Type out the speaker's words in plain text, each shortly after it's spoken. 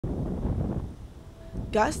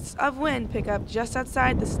Gusts of wind pick up just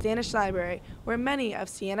outside the Standish Library, where many of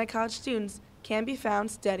Siena College students can be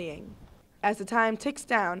found studying. As the time ticks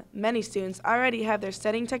down, many students already have their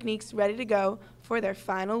studying techniques ready to go for their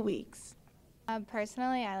final weeks.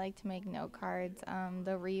 Personally, I like to make note cards.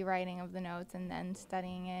 The rewriting of the notes and then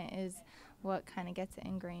studying it is what kind of gets it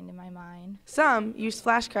ingrained in my mind. Some use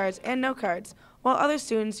flashcards and note cards, while other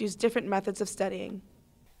students use different methods of studying.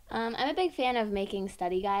 I'm a big fan of making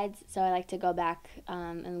study guides, so I like to go back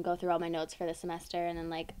and go through all my notes for the semester and then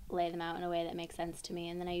lay them out in a way that makes sense to me,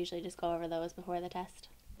 and then I usually just go over those before the test.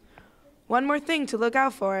 One more thing to look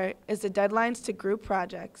out for is the deadlines to group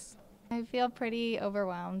projects. I feel pretty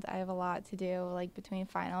overwhelmed. I have a lot to do, between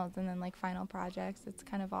finals and then final projects. It's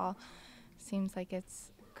kind of all seems like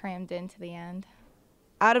it's crammed into the end.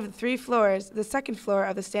 Out of the 3 floors, the second floor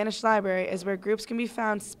of the Standish Library is where groups can be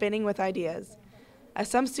found spinning with ideas. As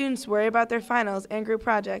some students worry about their finals and group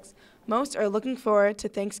projects, most are looking forward to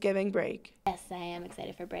Thanksgiving break. Yes, I am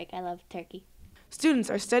excited for break. I love turkey. Students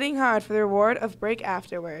are studying hard for the reward of break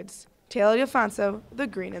afterwards. Taylor Alfonso, The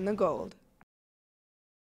Green and the Gold.